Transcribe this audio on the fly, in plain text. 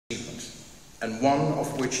and one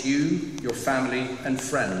of which you, your family and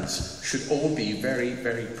friends should all be very,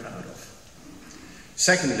 very proud of.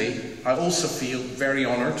 Secondly, I also feel very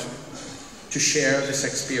honoured to share this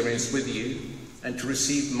experience with you and to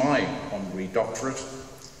receive my honorary doctorate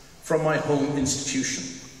from my home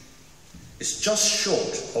institution. It's just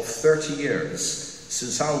short of 30 years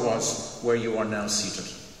since I was where you are now seated.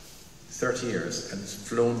 30 years, and it's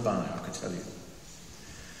flown by, I could tell you.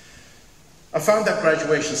 I found that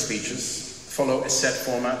graduation speeches follow a set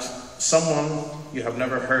format. Someone you have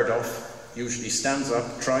never heard of usually stands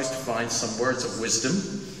up, tries to find some words of wisdom,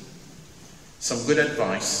 some good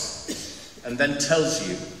advice, and then tells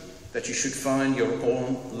you that you should find your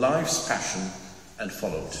own life's passion and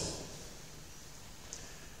follow it.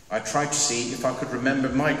 I tried to see if I could remember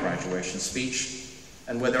my graduation speech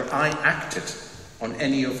and whether I acted on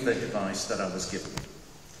any of the advice that I was given.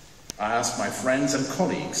 I asked my friends and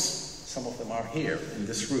colleagues, some of them are here in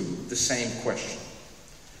this room, the same question.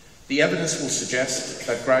 The evidence will suggest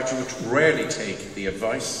that graduates rarely take the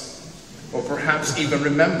advice, or perhaps even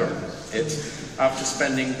remember it after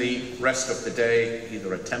spending the rest of the day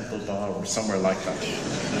either at Temple Bar or somewhere like that.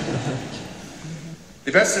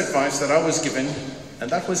 The best advice that I was given, and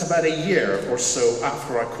that was about a year or so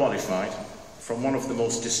after I qualified, from one of the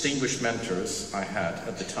most distinguished mentors I had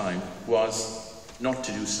at the time, was not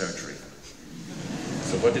to do surgery.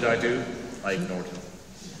 So what did I do? I ignored him.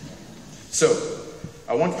 So,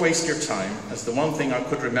 I won't waste your time, as the one thing I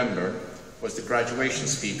could remember was the graduation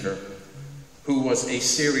speaker, who was a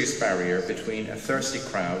serious barrier between a thirsty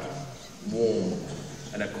crowd, warm,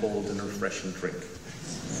 and a cold and refreshing drink.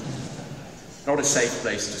 Not a safe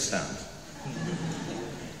place to stand.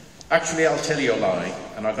 Actually, I'll tell you a lie,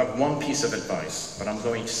 and I got one piece of advice, but I'm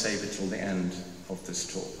going to save it till the end of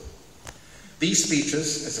this talk. These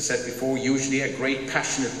speeches, as I said before, usually a great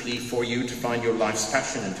passionate plea for you to find your life's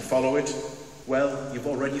passion and to follow it. Well, you've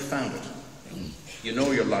already found it. You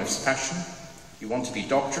know your life's passion, you want to be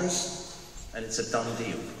doctors, and it's a done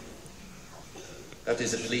deal. That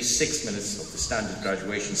is at least 6 minutes of the standard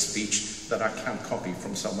graduation speech that I can't copy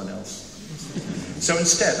from someone else. So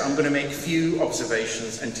instead, I'm going to make a few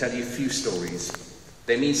observations and tell you a few stories.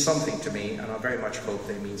 They mean something to me, and I very much hope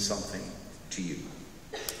they mean something to you.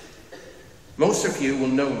 Most of you will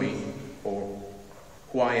know me, or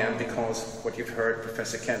who I am, because what you've heard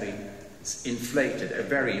Professor Kelly is inflated, a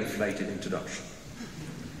very inflated introduction.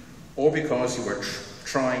 Or because you were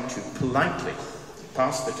trying to politely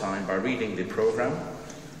pass the time by reading the program.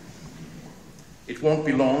 It won't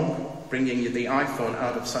be long. Bringing the iPhone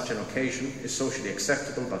out of such an occasion is socially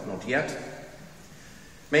acceptable, but not yet.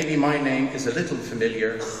 Maybe my name is a little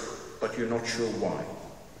familiar, but you're not sure why.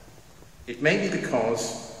 It may be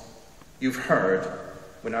because you've heard,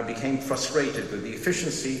 when I became frustrated with the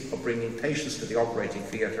efficiency of bringing patients to the operating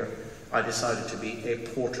theatre, I decided to be a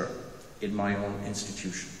porter in my own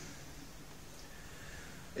institution.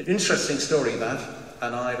 An interesting story that,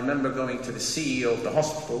 and I remember going to the CEO of the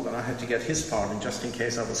hospital, and I had to get his pardon just in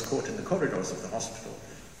case I was caught in the corridors of the hospital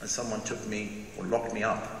and someone took me or locked me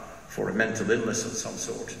up for a mental illness of some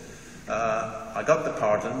sort. I got the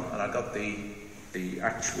pardon and I got the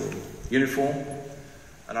actual uniform,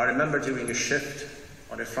 and I remember doing a shift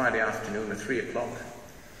on a Friday afternoon at 3 o'clock.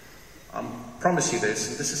 I promise you this,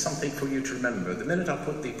 and this is something for you to remember. The minute I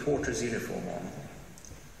put the porter's uniform on,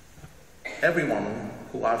 everyone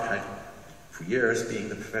who I've had for years being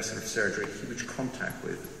the professor of surgery huge contact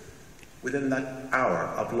with, within that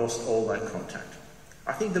hour I've lost all that contact.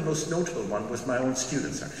 I think the most notable one was my own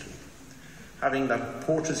students, actually. Having that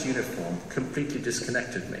porter's uniform completely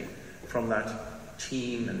disconnected me from that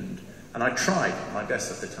team, and I tried my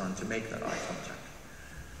best at the time to make that eye contact.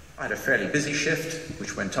 I had a fairly busy shift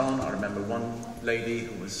which went on. I remember one lady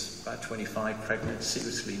who was about 25, pregnant,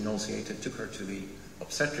 seriously nauseated, took her to the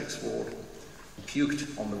obstetrics ward,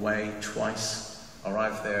 puked on the way twice,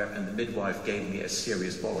 arrived there, and the midwife gave me a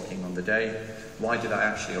serious bollocking on the day. Why did I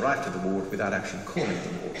actually arrive to the ward without actually calling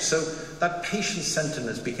the ward? So that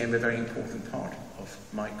patient-centeredness became a very important part of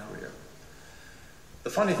my career.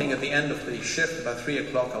 The funny thing, at the end of the shift, about 3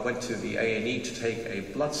 o'clock, I went to the A&E to take a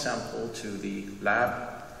blood sample to the lab,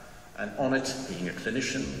 and on it, being a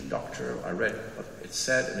clinician, doctor, I read what it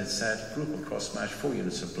said, and it said, group or cross-match, 4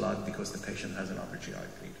 units of blood because the patient has an upper GI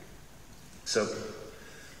bleed. So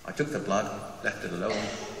I took the blood, left it alone,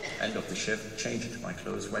 end of the shift, changed into my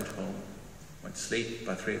clothes, went home, went to sleep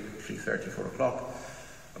about 3:30, 4 o'clock.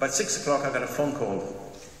 About 6 o'clock, I got a phone call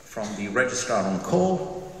from the registrar on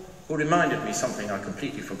call, who reminded me something I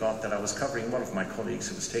completely forgot, that I was covering one of my colleagues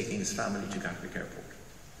who was taking his family to Gatwick Airport.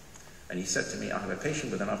 And he said to me, I have a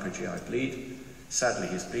patient with an upper GI bleed. Sadly,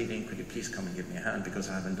 he's bleeding. Could you please come and give me a hand, because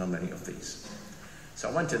I haven't done many of these. So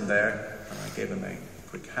I went in there and I gave him a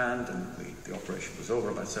quick hand, and the operation was over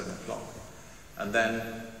about 7 o'clock. And then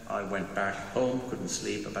I went back home, couldn't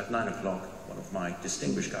sleep. About 9 o'clock, one of my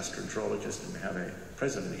distinguished gastroenterologists, and we have a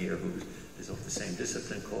president here who is of the same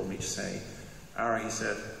discipline, called me to say, Ara, he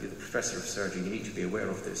said, you're the professor of surgery, you need to be aware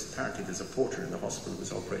of this. Apparently there's a porter in the hospital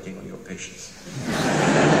who's operating on your patients.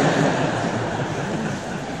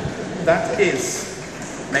 That is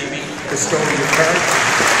maybe the story you've heard.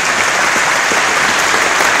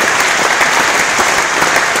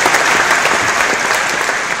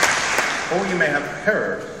 Or you may have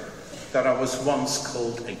heard that I was once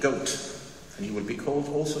called a goat, and you will be called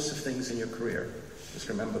all sorts of things in your career. Just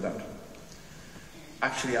remember that.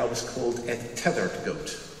 Actually, I was called a tethered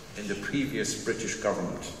goat in the previous British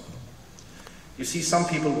government. You see, some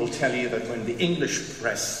people will tell you that when the English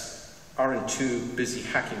press aren't too busy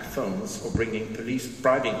hacking phones or bribing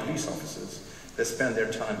police officers, they spend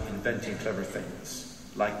their time inventing clever things,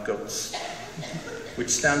 like GOATS, which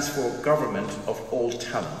stands for Government of All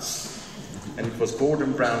Talents. And it was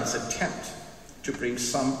Gordon Brown's attempt to bring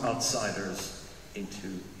some outsiders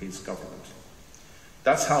into his government.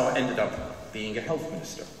 That's how I ended up being a health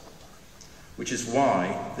minister, which is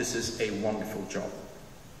why this is a wonderful job,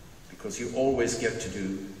 because you always get to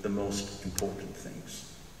do the most important things.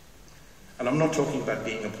 And I'm not talking about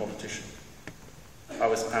being a politician. I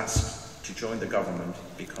was asked to join the government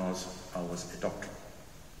because I was a doctor.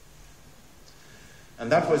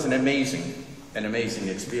 And that was an amazing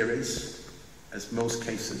experience, as most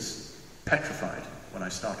cases petrified when I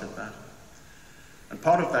started that. And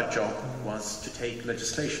part of that job was to take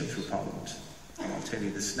legislation through Parliament. And I'll tell you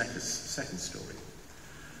this second story.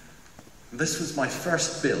 This was my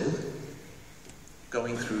first bill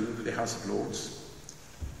going through the House of Lords.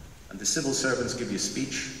 And the civil servants give you a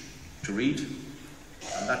speech to read,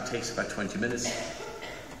 and that takes about 20 minutes.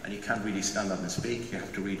 And you can't really stand up and speak. You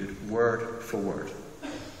have to read it word for word.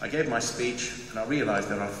 I gave my speech, and I realized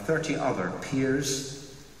there are 30 other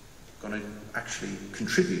peers going to actually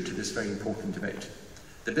contribute to this very important debate.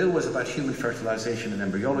 The bill was about human fertilization and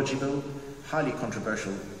embryology bill, highly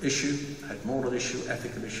controversial issue, had moral issue,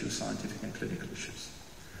 ethical issue, scientific and clinical issues.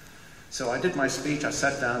 So I did my speech, I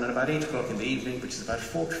sat down, and about 8 o'clock in the evening, which is about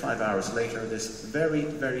 4 to 5 hours later, this very,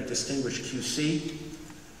 very distinguished QC,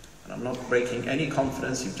 and I'm not breaking any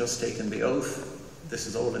confidence, you've just taken the oath, this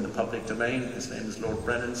is all in the public domain, his name is Lord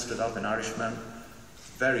Brennan, stood up, an Irishman,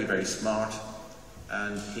 very, very smart,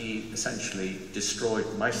 and he essentially destroyed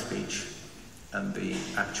my speech and the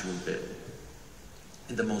actual bill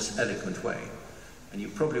in the most eloquent way. And you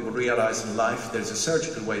probably will realize in life there's a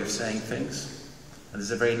surgical way of saying things, and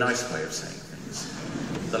there's a very nice way of saying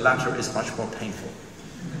things. The latter is much more painful,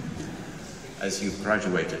 as you've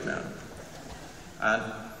graduated now. And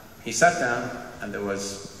he sat down, and there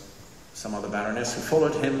was some other baroness who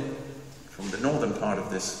followed him from the northern part of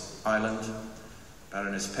this island.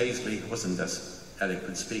 Baroness Paisley wasn't as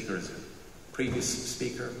eloquent speaker as a previous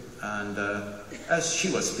speaker, and as she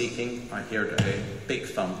was speaking, I heard a big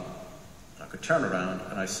thump. I could turn around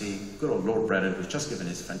and I see good old Lord Brennan, who's just given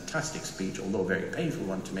his fantastic speech, although a very painful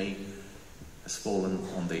one to me, has fallen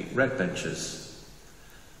on the red benches,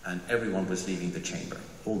 and everyone was leaving the chamber,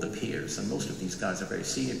 all the peers, and most of these guys are very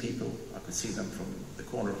senior people. I could see them from the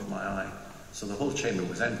corner of my eye. So the whole chamber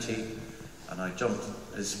was empty, and I jumped,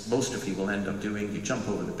 as most of you will end up doing, you jump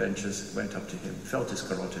over the benches, went up to him, felt his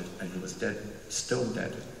carotid, and he was dead, stone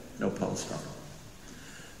dead, no pulse from him.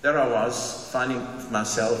 There I was, finding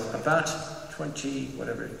myself about 20,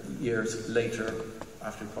 whatever, years later,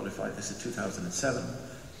 after qualified, this is 2007,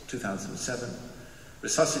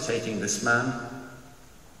 resuscitating this man,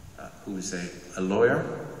 who is a lawyer,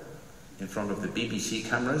 in front of the BBC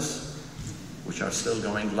cameras, which are still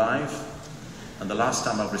going live. And the last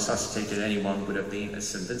time I've resuscitated anyone would have been at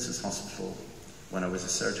St. Vincent's Hospital when I was a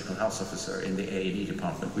surgical house officer in the A&E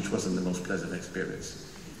department, which wasn't the most pleasant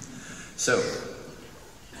experience. So,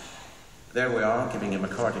 there we are, giving him a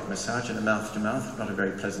cardiac massage and a mouth-to-mouth, not a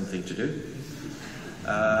very pleasant thing to do.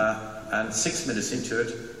 And 6 minutes into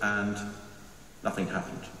it, and nothing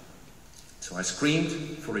happened. So I screamed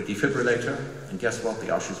for a defibrillator, and guess what? The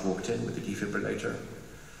ushers walked in with the defibrillator,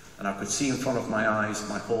 and I could see in front of my eyes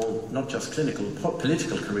my whole, not just clinical,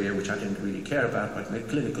 political career, which I didn't really care about, but my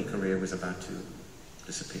clinical career was about to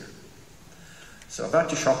disappear. So about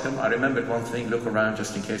to shock him, I remembered one thing, look around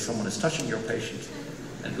just in case someone is touching your patient.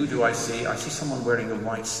 And who do I see? I see someone wearing a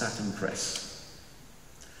white satin dress.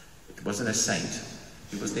 It wasn't a saint.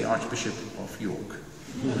 He was the Archbishop of York.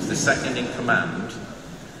 He was the second in command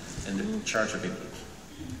in the Church of England.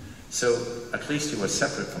 So at least he was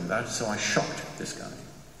separate from that, so I shocked this guy.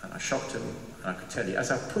 And I shocked him, and I could tell you,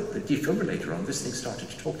 as I put the defibrillator on, this thing started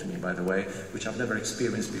to talk to me, by the way, which I've never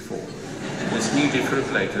experienced before. This new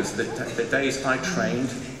defibrillators, the days I trained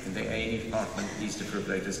in the A&E department, these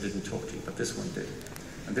defibrillators didn't talk to you, but this one did.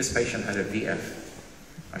 And this patient had a VF.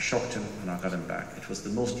 I shocked him and I got him back. It was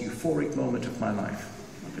the most euphoric moment of my life,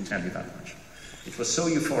 I can tell you that much. It was so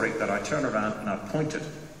euphoric that I turned around and I pointed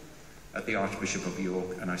at the Archbishop of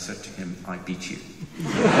York and I said to him, I beat you.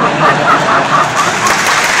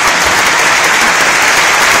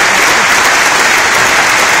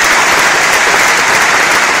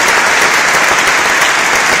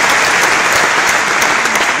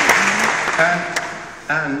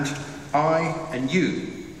 And I and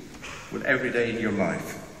you will every day in your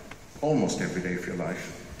life, almost every day of your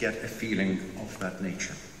life, get a feeling of that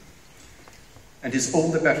nature. And it's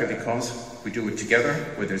all the better because we do it together,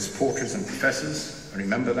 whether it's porters and professors, and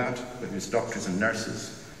remember that, whether it's doctors and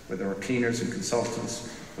nurses, whether there are cleaners and consultants,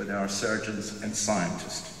 whether there are surgeons and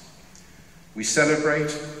scientists. We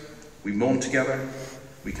celebrate, we mourn together,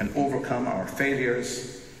 we can overcome our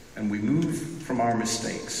failures, and we move from our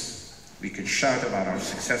mistakes. We can shout about our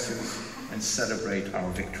successes and celebrate our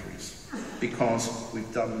victories, because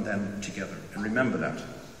we've done them together. And remember that.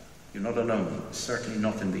 You're not alone, certainly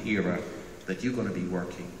not in the era that you're going to be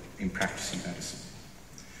working in practicing medicine.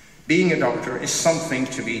 Being a doctor is something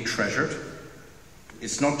to be treasured.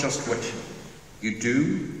 It's not just what you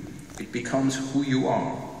do, it becomes who you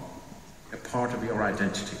are, a part of your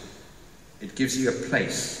identity. It gives you a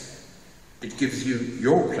place. It gives you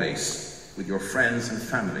your place with your friends and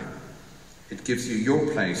family. It gives you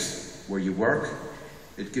your place where you work.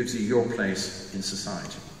 It gives you your place in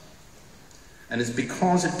society. And it's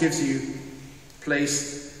because it gives you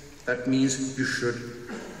place that means you should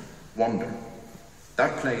wander.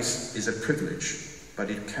 That place is a privilege,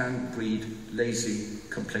 but it can breed lazy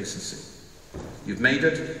complacency. You've made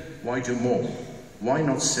it, why do more? Why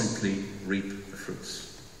not simply reap the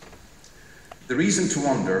fruits? The reason to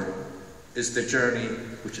wander is the journey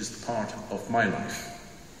which is the part of my life.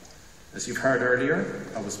 As you've heard earlier,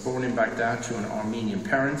 I was born in Baghdad to an Armenian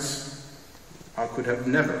parents. I could have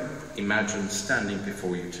never imagined standing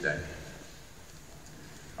before you today.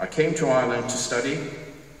 I came to Ireland to study,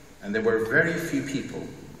 and there were very few people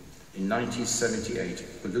in 1978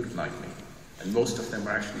 who looked like me, and most of them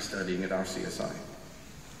were actually studying at RCSI.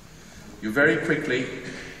 You very quickly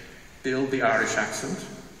build the Irish accent,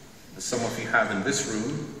 as some of you have in this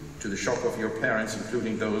room, to the shock of your parents,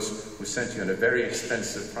 including those who sent you to very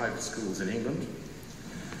expensive private schools in England.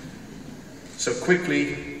 So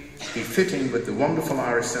quickly, be fitting with the wonderful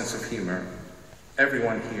Irish sense of humour,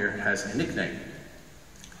 everyone here has a nickname.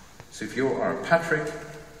 So if you are Patrick,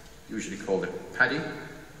 usually called Paddy.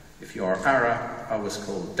 If you are Ara, I was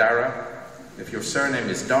called Dara. If your surname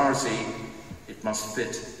is Darzi, it must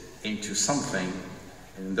fit into something.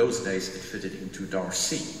 And in those days, it fitted into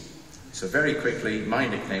Darcy. So very quickly, my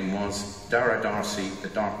nickname was Ara Darzi, the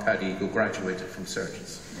Dark Paddy who graduated from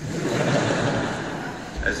surgeons,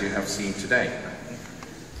 as you have seen today.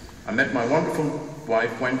 I met my wonderful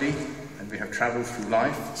wife, Wendy, and we have traveled through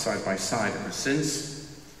life side by side ever since.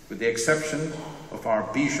 With the exception of our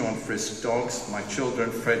Bichon Frisk dogs, my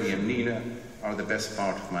children, Freddie and Nina, are the best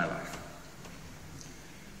part of my life.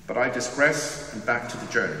 But I digress, and back to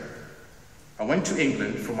the journey. I went to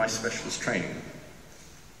England for my specialist training.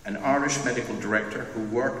 An Irish medical director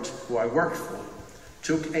who I worked for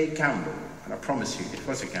took a gamble, and I promise you it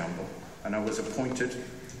was a gamble, and I was appointed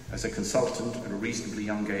as a consultant at a reasonably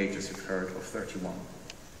young age, as you've heard, of 31.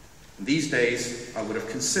 In these days, I would have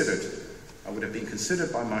been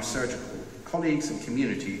considered by my surgical colleagues and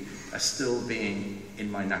community as still being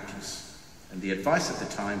in my nappies. And the advice at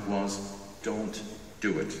the time was, don't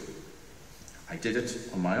do it. I did it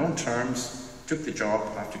on my own terms, took the job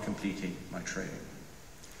after completing my training.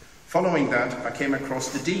 Following that, I came across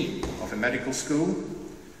the dean of a medical school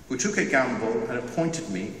who took a gamble and appointed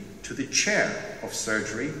me to the chair of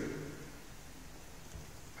surgery.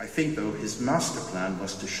 I think, though, his master plan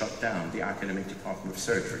was to shut down the academic department of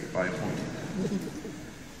surgery by appointing me.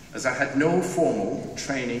 As I had no formal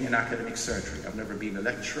training in academic surgery. I've never been a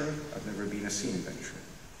lecturer, I've never been a senior lecturer.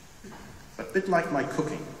 But a bit like my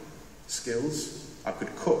cooking skills, I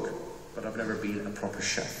could cook, but I've never been a proper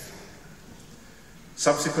chef.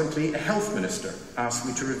 Subsequently, a health minister asked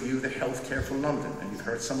me to review the healthcare for London, and you've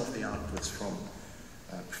heard some of the outputs from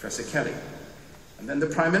Professor Kelly. And then the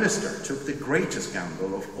Prime Minister took the greatest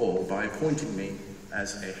gamble of all by appointing me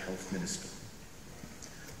as a health minister.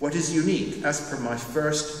 What is unique, as per my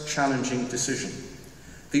first challenging decision,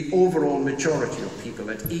 the overall majority of people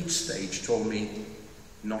at each stage told me,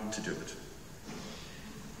 not to do it.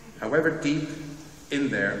 However deep in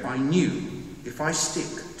there, I knew if I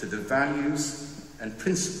stick to the values and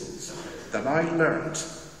principles that I learned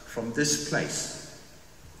from this place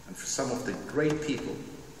and for some of the great people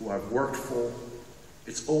who I've worked for,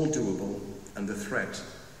 it's all doable and the threat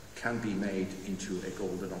can be made into a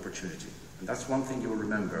golden opportunity. And that's one thing you'll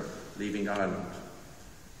remember leaving Ireland.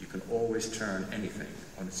 You can always turn anything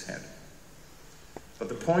on its head. But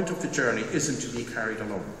the point of the journey isn't to be carried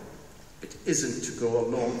along. It isn't to go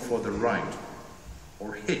along for the ride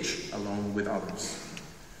or hitch along with others.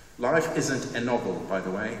 Life isn't a novel, by the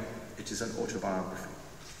way. It is an autobiography.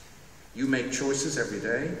 You make choices every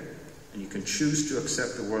day, and you can choose to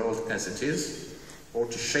accept the world as it is, or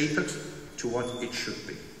to shape it to what it should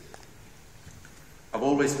be. I've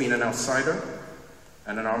always been an outsider,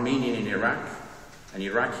 and an Armenian in Iraq, an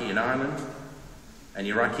Iraqi in Ireland, an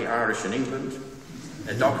Iraqi-Irish in England,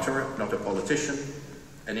 a doctorate, not a politician,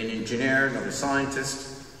 and an engineer, not a scientist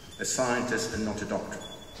and not a doctor.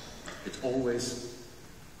 It always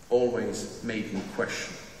made me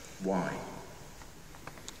question why.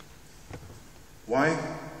 Why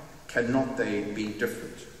cannot they be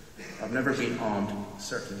different? I've never been armed,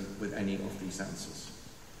 certainly, with any of these answers.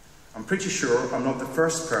 I'm pretty sure I'm not the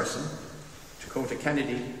first person to quote a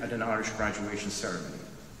Kennedy at an Irish graduation ceremony,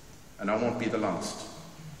 and I won't be the last.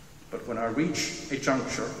 But when I reach a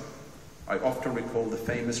juncture, I often recall the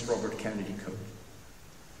famous Robert Kennedy quote.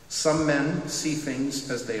 Some men see things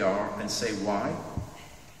as they are and say, why?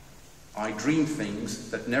 I dream things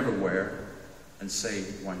that never were and say,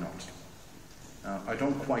 why not? Now, I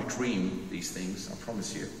don't quite dream these things, I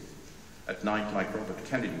promise you, at night like Robert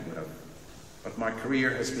Kennedy would have. But my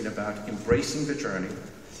career has been about embracing the journey,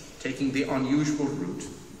 taking the unusual route,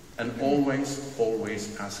 and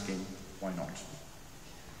always asking, why not?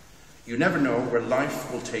 You never know where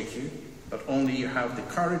life will take you, but only you have the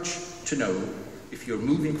courage to know if you're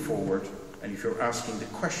moving forward and if you're asking the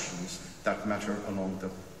questions that matter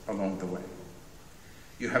along the way.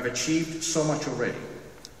 You have achieved so much already,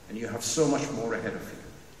 and you have so much more ahead of you.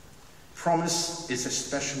 Promise is a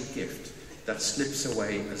special gift that slips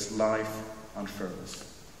away as life unfurls.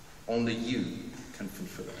 Only you can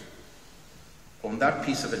fulfill it. On that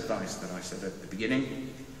piece of advice that I said at the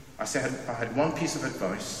beginning, I had one piece of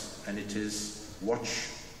advice, and it is watch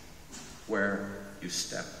where you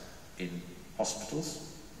step in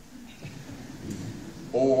hospitals,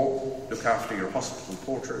 or look after your hospital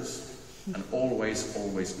porters, and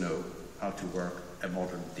always know how to work a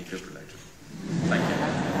modern defibrillator. Thank you.